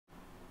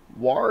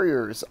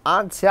Warriors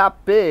on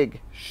top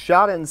big.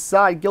 Shot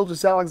inside.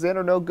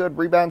 Gilgeous-Alexander no good.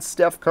 Rebound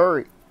Steph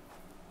Curry.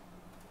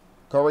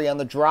 Curry on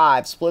the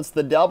drive. Splits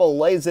the double.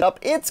 Lays it up.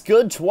 It's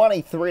good.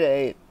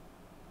 23-8.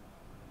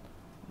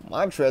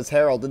 Montrezl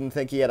Harrell didn't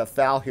think he had a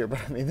foul here, but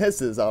I mean,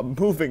 this is a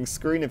moving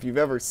screen if you've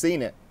ever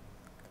seen it.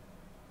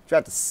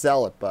 Tried to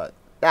sell it, but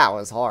that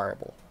was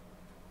horrible.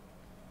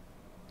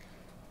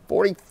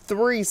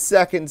 43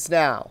 seconds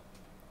now.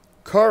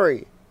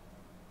 Curry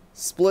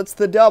splits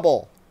the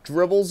double.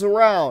 Dribbles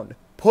around,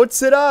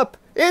 puts it up.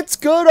 It's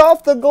good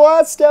off the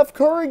glass. Steph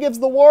Curry gives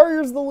the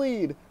Warriors the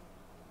lead.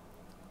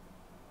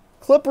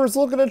 Clippers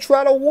looking to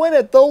try to win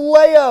it. The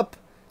layup,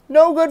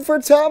 no good for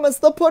Thomas.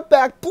 The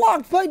putback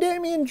blocked by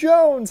Damian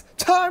Jones.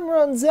 Time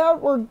runs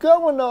out. We're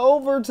going to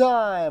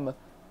overtime.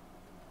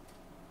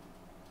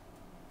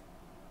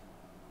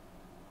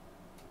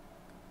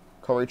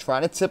 Curry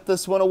trying to tip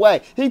this one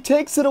away. He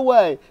takes it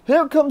away.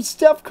 Here comes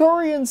Steph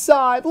Curry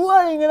inside,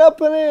 laying it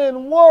up and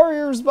in.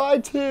 Warriors by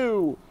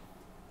 2.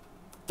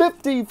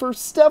 50 for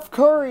Steph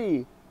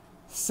Curry.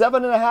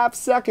 7.5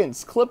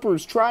 seconds.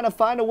 Clippers trying to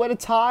find a way to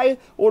tie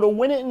or to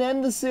win it and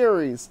end the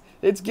series.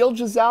 It's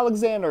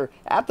Gilgeous-Alexander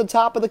at the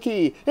top of the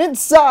key.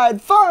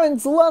 Inside,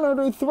 finds Leonard,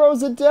 who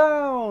throws it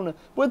down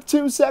with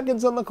 2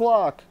 seconds on the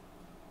clock.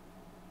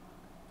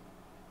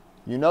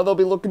 You know they'll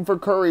be looking for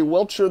Curry.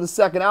 Wiltshire, the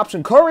second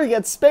option. Curry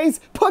gets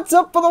space, puts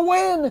up for the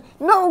win.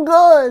 No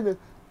good.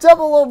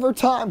 Double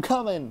overtime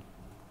coming.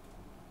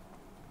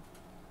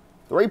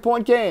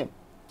 3-point game.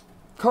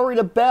 Curry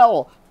to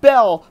Bell.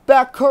 Bell,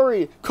 back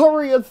Curry.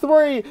 Curry a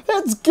 3.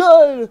 It's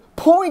good.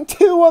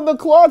 .2 on the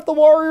clock. The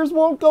Warriors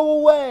won't go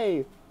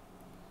away.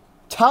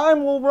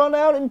 Time will run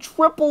out in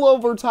triple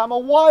overtime. A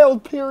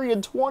wild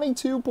period.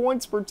 22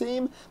 points per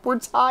team. We're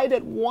tied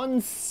at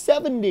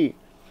 170.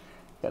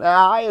 The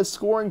highest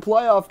scoring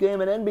playoff game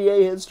in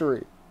NBA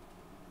history.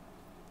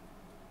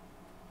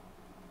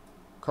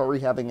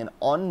 Curry having an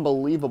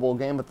unbelievable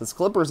game, but this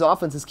Clippers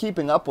offense is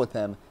keeping up with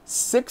him.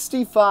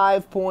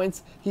 65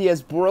 points. He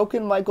has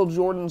broken Michael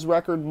Jordan's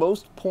record,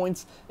 most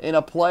points in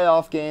a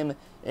playoff game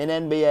in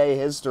NBA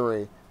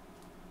history.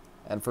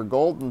 And for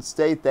Golden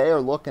State, they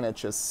are looking to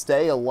just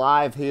stay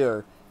alive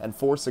here and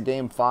force a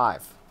Game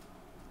 5.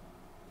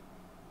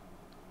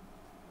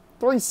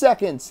 3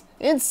 seconds.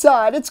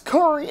 Inside. It's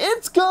Curry.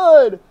 It's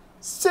good.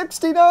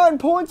 69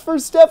 points for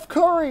Steph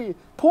Curry.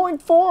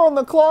 .4 on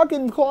the clock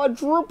in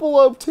quadruple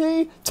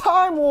OT.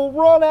 Time will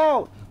run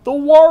out. The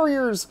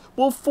Warriors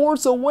will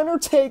force a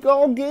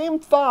winner-take-all Game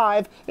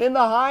 5 in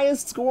the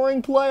highest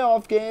scoring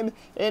playoff game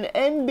in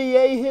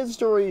NBA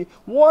history.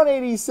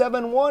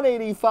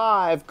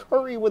 187-185.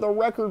 Curry with a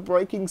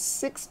record-breaking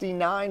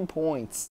 69 points.